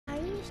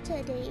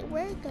Today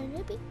we're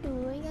gonna be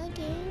doing a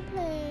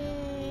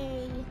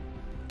gameplay.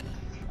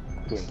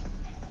 Good.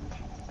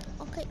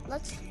 Okay,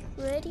 let's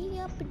ready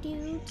up,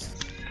 dudes.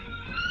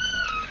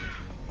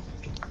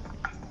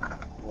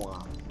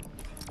 Wow.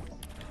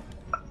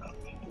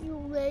 You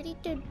ready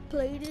to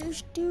play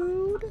this,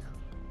 dude?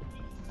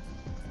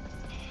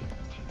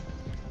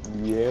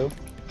 Yep.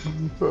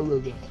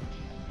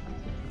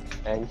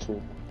 Thank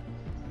you.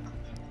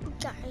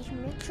 Guys,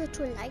 make sure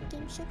to like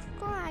and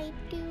subscribe,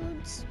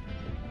 dudes.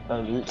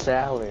 Eat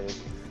salad.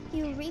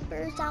 You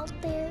reapers out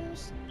there.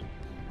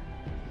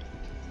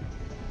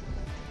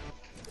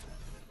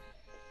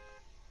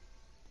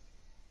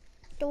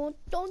 Don't.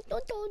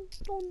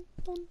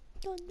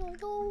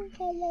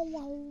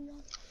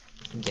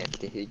 Get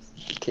the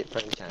Kid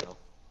Friend channel.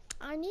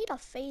 I need a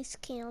face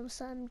cam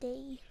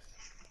someday.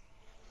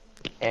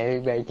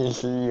 Everybody can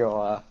see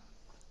your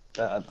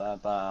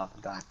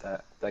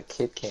the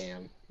kid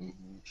cam.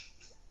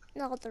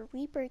 No, the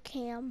Reaper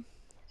cam.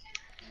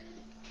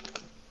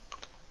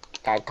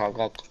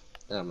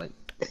 Oh my.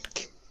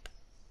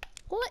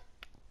 What?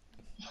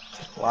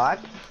 What?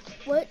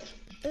 What?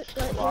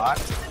 What?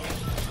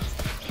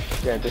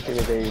 Yeah, this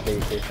is they don't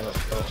know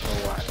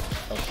what.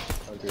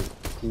 Oh, dude.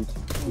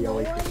 He No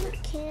always one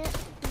can't.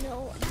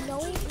 No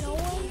one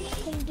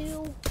can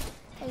do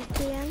a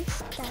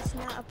dance that's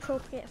not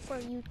appropriate for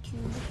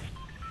YouTube.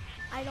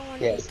 I don't want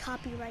to Yes. get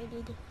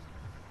copyrighted.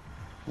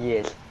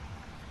 Yes.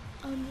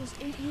 I'm just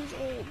 8 years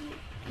old.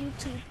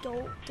 YouTube,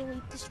 don't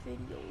delete this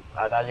video.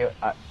 I thought you.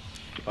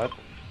 What?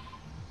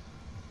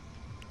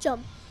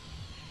 Jump.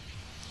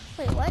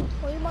 Wait, what?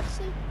 What are you about to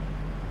say?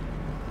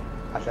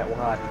 I said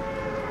what?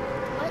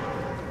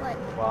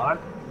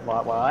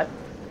 What? What?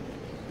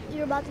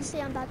 You're about to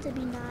say I'm about to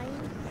be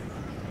 9?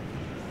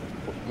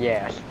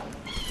 Yes.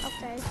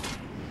 Okay.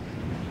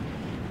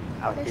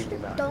 I'll think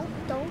about it.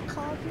 Don't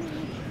call me,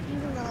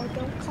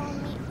 don't call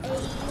me a,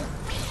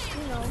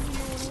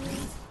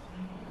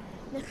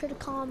 make sure to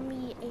call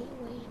me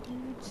A-Way,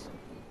 dudes.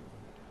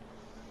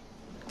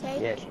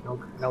 Okay? Yes,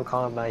 no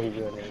call my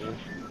real name.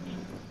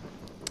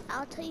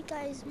 I'll tell you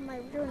guys my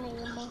real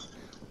name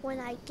when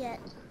I get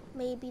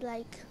maybe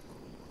like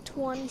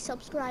 20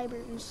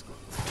 subscribers.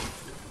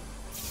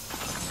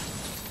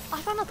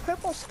 I found a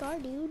purple star,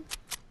 dude.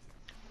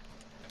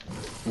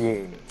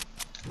 Yeah.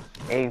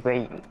 Hey,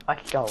 wait,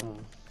 awesome.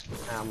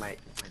 Oh my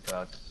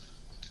god.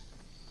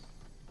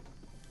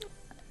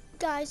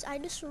 Guys, I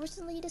just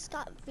recently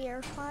got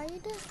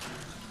verified.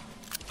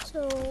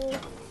 So,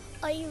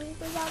 all you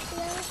reapers out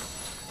there,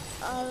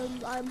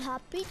 I'm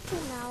happy to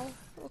now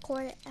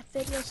record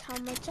videos how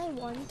much I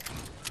want.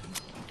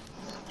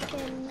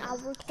 And I'll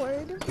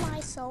record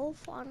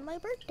myself on my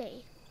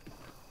birthday.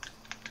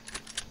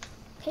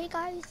 Hey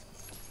guys,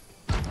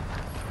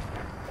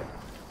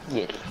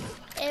 Yes.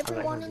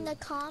 everyone in the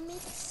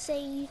comments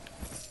say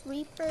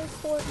Reaper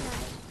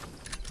Fortnite.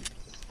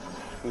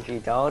 If you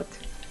don't,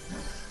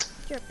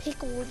 Your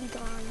pickle will be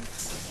gone.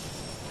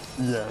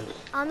 yes.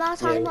 I'm not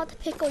talking Yeah. about the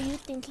pickle you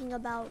thinking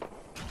about.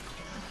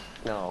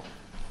 No.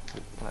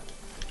 What?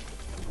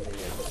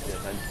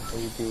 What do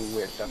you do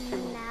with the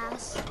food?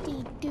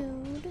 Nasty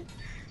dude.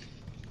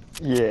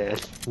 Yes,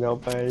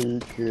 nobody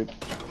could.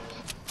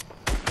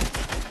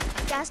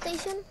 Gas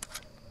station?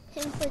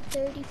 Him for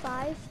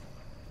 35.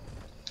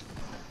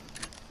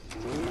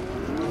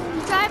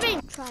 He's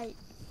driving! Try it.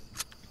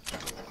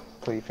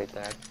 Please hit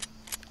that.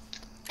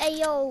 Hey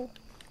yo.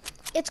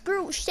 It's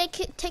Groot. Take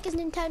his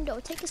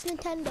Nintendo. Take his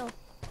Nintendo.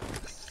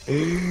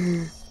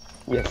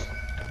 Yes.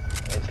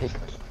 And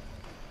pickles.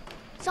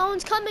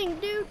 Someone's coming,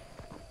 dude.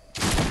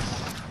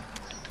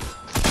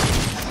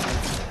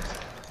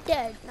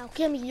 Dead. Now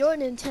give me your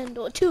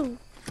Nintendo too.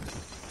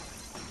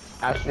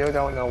 I still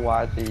don't know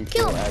why the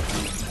Kill him.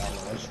 actually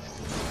channels.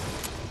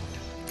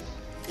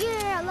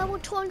 Yeah, level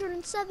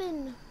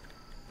 207.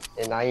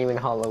 And not even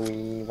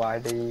Halloween. Why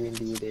do you even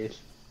do this?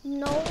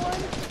 No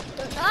one.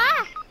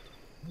 Ah!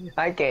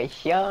 I get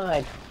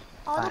shot.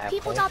 All the I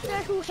people hate out it.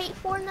 there who hate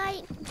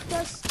Fortnite,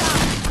 just stop.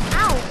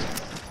 Ow!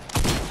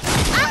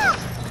 Ah!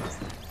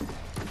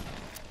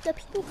 The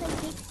people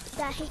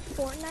that hate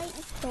Fortnite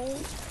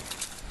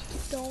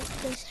don't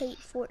just hate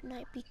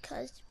Fortnite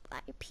because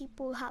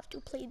people have to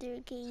play their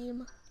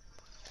game.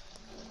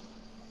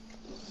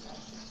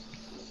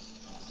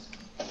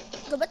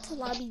 Go back to the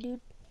lobby, dude.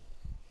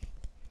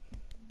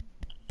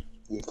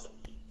 Yes.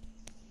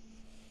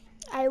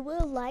 I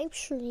will live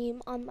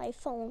stream on my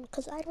phone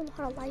because I don't know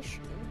how to live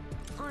stream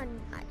on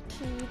my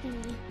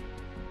TV.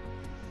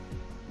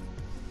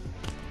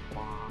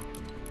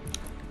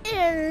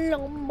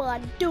 Hello, my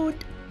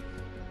dude.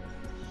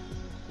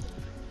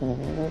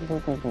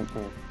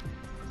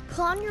 Put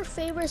on your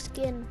favorite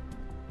skin.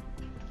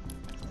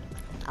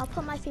 I'll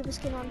put my favorite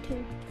skin on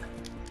too.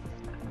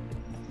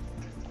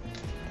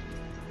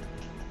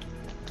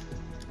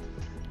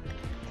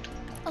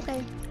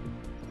 Okay.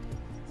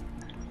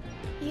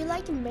 You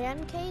like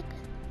man cake?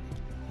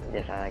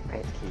 Yes, I like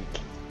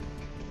pancake.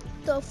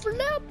 The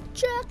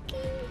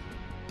flapjacking.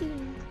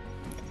 Dude.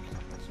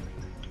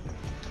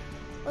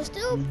 Let's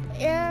do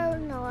air.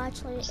 No,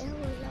 actually, air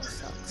really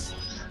sucks.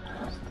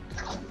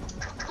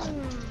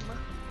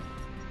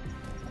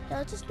 Yeah,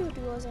 let's just do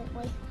duos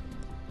anyway.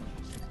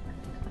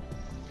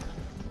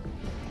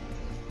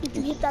 Did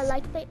you hit that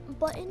like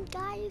button,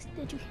 guys?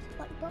 Did you hit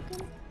the like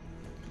button?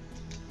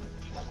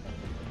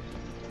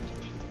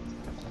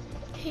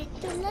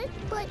 Hit the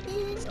like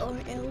button, or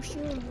else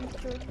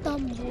your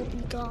thumb will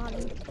be gone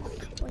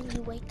when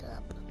you wake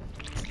up.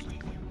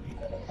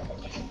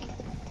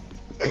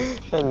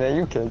 And then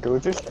you can go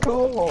to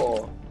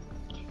school.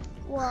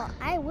 Well,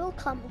 I will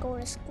go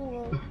to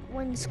school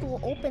when school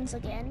opens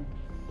again,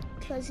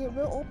 because it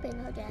will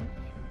open again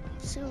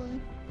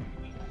soon,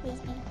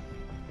 maybe.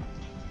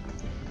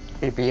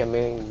 Maybe a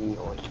million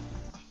years.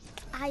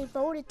 I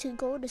voted to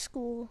go to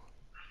school.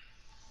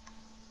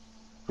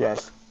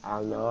 Yes,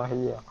 I know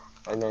here.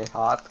 And they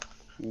hot.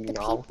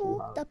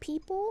 The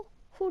people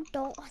who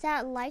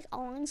that like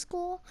online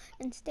school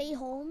and stay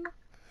home,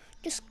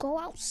 just go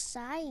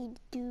outside,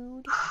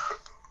 dude.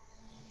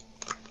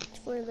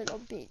 For a little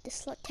bit,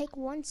 just take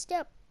one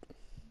step.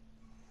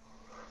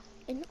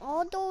 And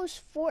all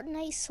those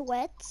Fortnite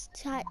sweats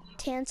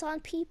dance on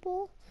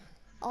people,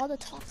 all the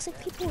toxic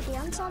people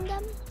dance on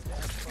them.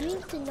 You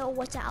need to know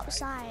what's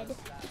outside.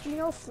 Did you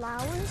know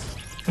flowers?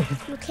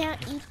 You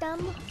can't eat them.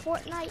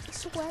 Fortnite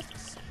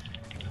sweats.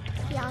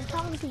 Yeah, I'm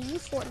talking to you,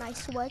 Fortnite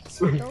sweats.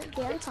 Don't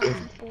dance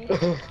on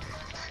people.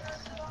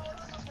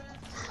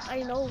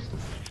 I know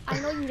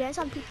you dance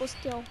on people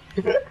still.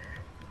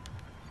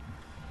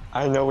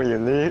 I know where you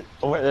live.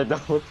 Wait, I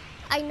don't.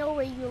 I know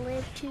where you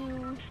live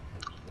too.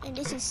 And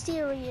this is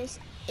serious.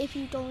 If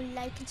you don't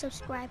like and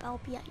subscribe, I'll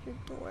be at your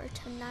door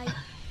tonight.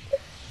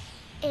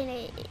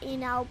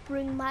 And I'll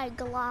bring my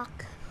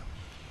Glock.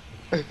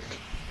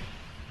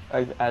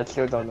 I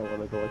still don't know what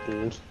a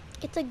Glock is.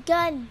 It's a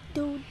gun,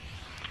 dude.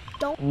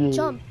 Don't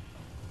jump.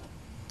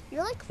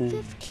 You're like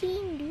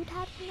 15, dude.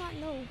 How do you not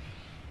know?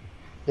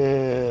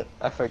 Yeah,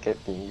 I forget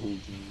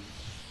things.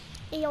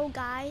 Hey, yo,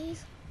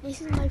 guys.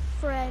 This is my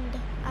friend.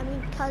 I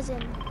mean,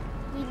 cousin.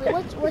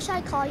 What should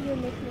I call your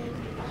nickname?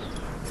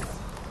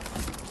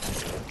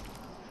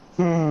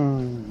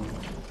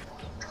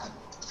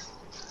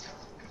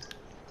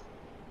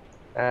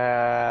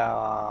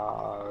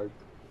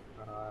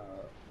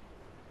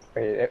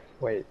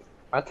 Wait.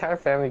 What type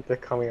of family is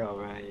coming on,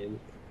 Ryan?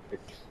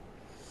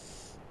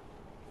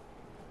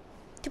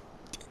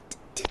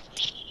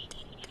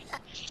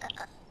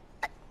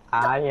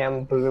 I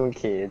am Balloon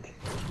Kid.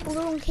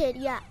 Balloon Kid,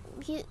 yeah.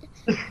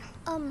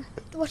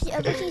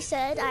 Whatever he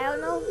said, I don't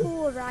know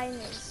who Orion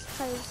is,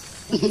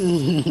 cause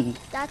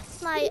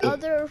that's my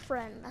other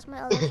friend. That's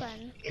my other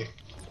friend.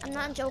 I'm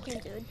not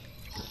joking, dude.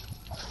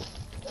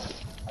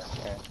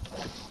 Okay.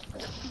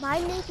 My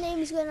nickname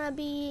is gonna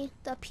be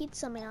the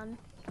Pizza Man.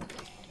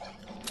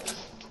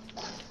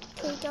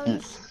 Okay,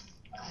 guys.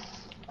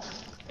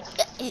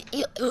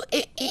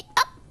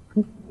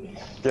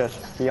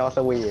 Yes, he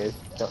also weird.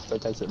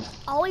 Don't touch him.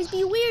 Always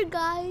be weird,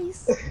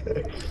 guys.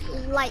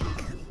 Like.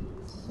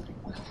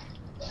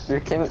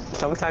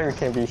 Sometimes you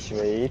can be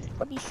straight.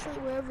 Be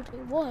straight wherever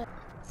they want.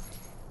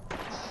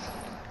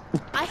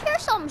 I hear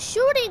some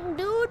shooting,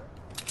 dude.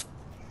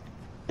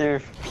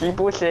 If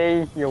people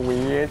say you're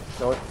weird,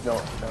 don't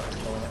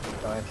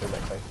answer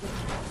that question.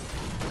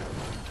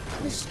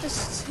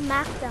 Just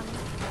smack them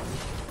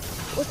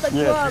with the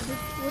glove.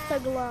 With the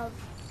glove.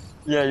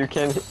 Yeah, you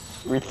can.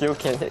 We still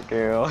can't hit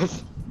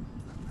girls.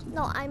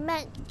 No, I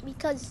meant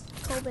because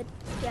COVID.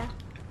 Yeah.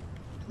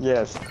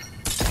 Yes.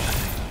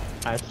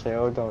 I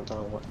still don't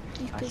know what.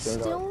 You can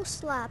still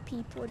slap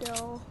people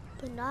though,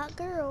 but not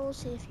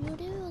girls. If you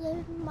do,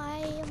 then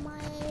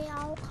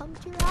I'll come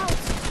to your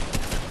house.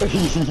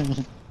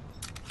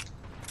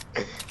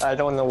 I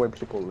don't know where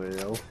people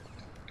live.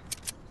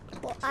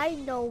 Well, I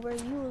know where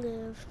you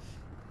live.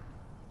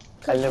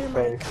 Cause you're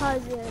my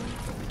cousin.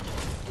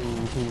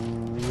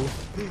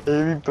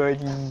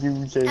 Everybody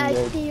knows that. I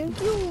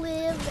think you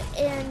live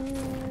in.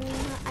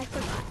 I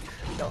forgot.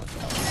 Don't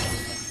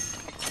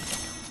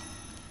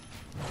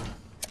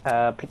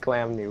know. Pickle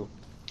Avenue.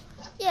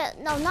 Yeah,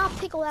 no, not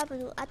Pickle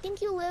Avenue. I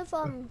think you live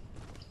on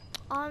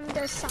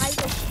the side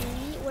of the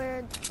street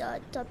where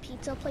the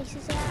pizza place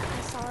is at.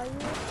 I saw you.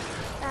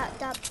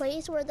 That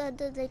place where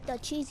the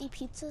cheesy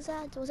pizza's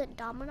at. Was it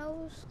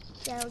Domino's?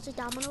 Yeah, was it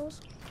Domino's?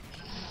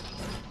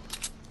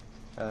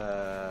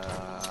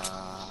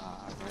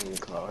 Really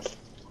close.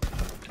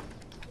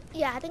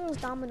 Yeah, I think it was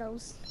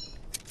Domino's.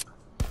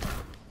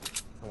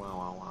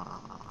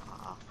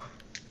 Wow.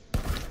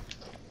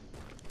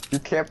 You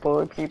can't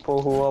bully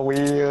people who are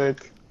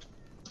weird.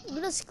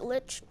 You just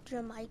glitched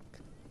your mic.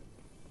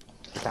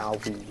 Shall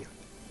we?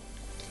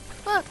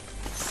 Look.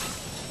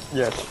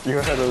 Yes, you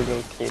had a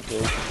little kid.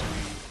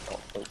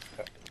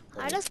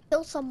 I just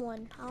killed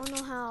someone. I don't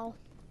know how.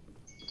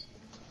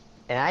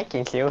 And I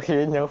can still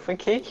hear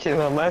notifications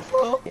on my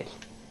phone.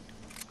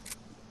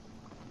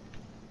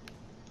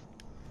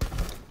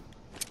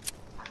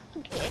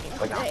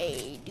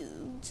 Hey,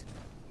 dudes.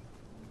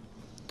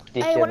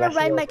 Did Hey, you wanna ever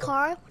ride feel- my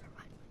car?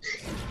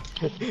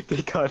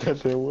 Because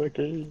of the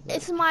working.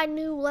 It's my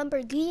new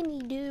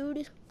Lamborghini,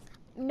 dude.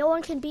 No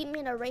one can beat me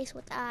in a race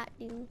with that,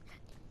 dude.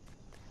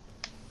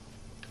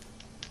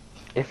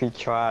 If he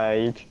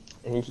tried,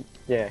 and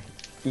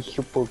he's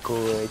super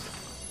good.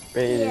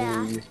 Baby.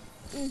 Yeah.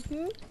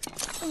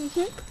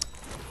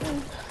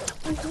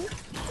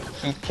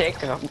 He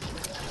take up.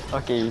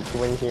 Okay,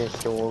 when he is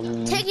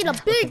story. Taking a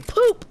big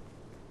poop.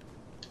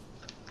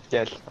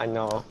 Yes, I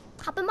know.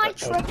 Hop in my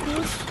truck,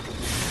 dude.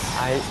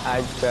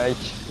 I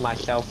judge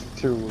myself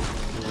too.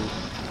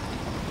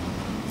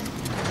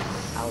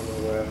 I don't know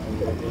where I'm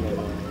going.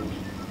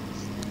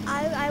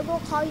 I will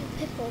call you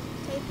Pickle.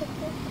 Okay,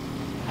 Pickle?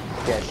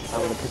 Yes,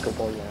 I'm the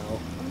pickleball now.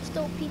 I'm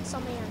still Pizza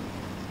Man.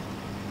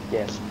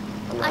 Yes.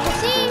 I can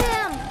see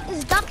him!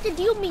 It's Dr.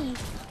 Doomy.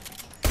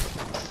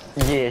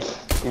 Yes,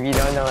 if you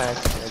don't know that.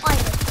 I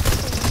know.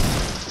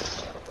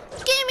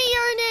 Give me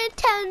your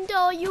Nintendo,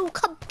 you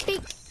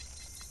cupcake.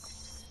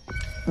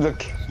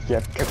 Look,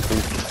 yes,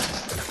 cupcake.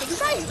 Did you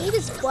guys eat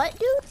his butt,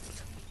 dude?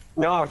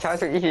 No, I'm trying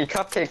to eat his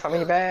cupcake from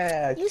his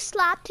bag. You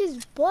slapped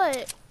his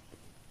butt.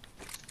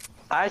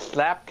 I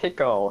slapped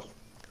pickles.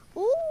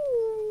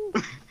 Ooh.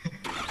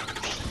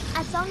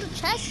 I found a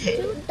chest,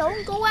 dude.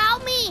 Don't go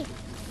out me.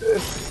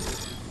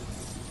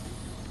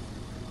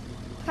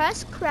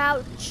 Press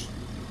crouch.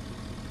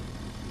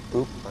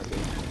 Oop,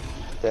 okay.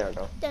 There we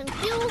go. Thank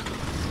you.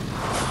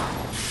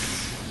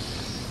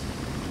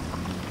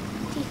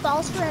 He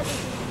falls for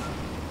everything.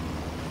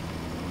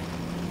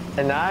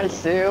 And I need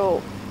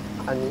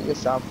to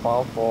stop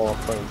fall for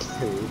things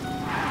too.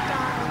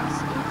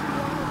 Guys, if you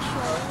want to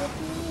play with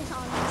me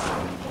on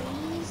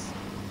Sundays,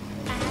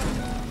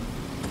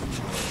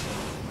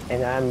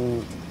 And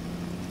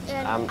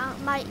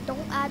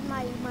don't add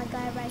my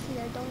guy right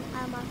here. Don't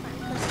add my friend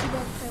because he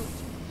won't play with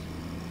you.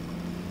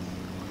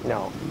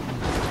 no.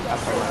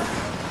 Yes,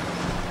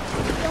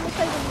 don't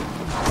play with me.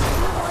 If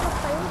you want to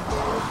play with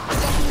me,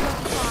 then he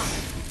won't talk.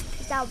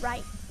 Is that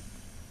right?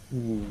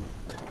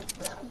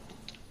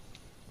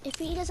 If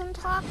he doesn't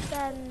talk,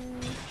 then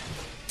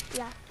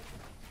yeah.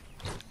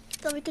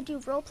 Then we could do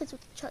role plays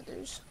with each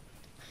other's.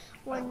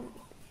 When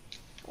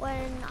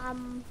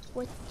I'm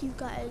with you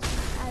guys,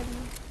 and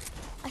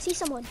I see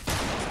someone.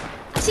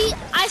 I see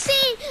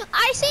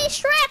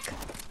Shrek.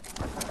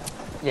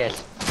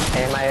 Yes.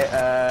 And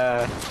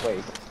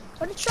wait.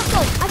 Where did Shrek go?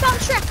 I found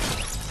Shrek.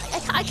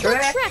 I killed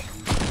Shrek.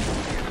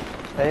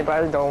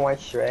 Anybody don't want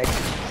Shrek?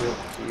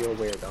 You're a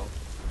weirdo.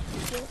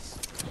 Yes.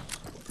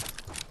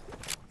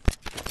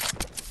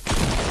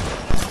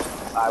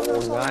 I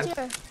will not.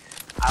 Here.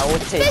 I will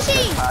take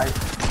Fishy! the time.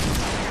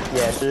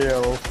 Yes,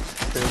 you.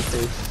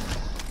 Fishy.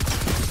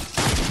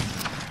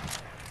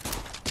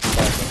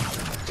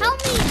 Help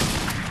me!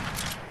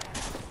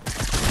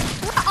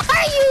 Where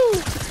are you?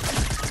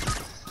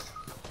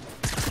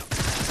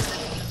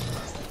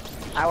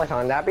 I was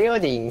on that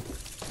building.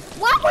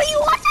 Why were you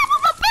on top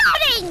of a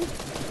building?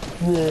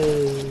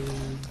 Yay.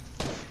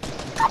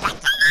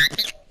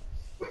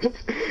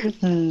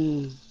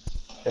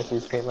 Yes, he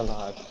screamed a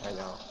lot. I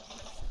know.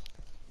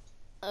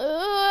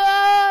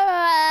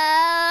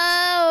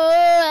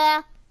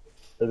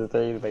 On a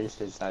daily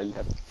basis, I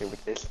have to deal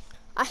with this.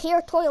 I hear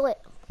a toilet.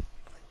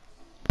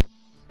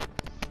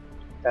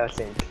 I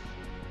think.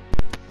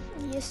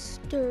 Yes,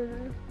 sir.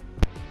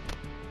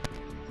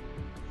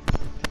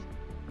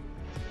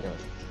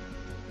 Yes.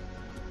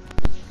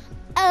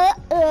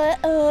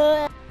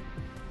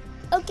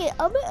 Okay,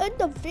 I'm gonna end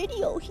the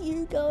video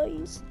here,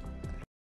 guys.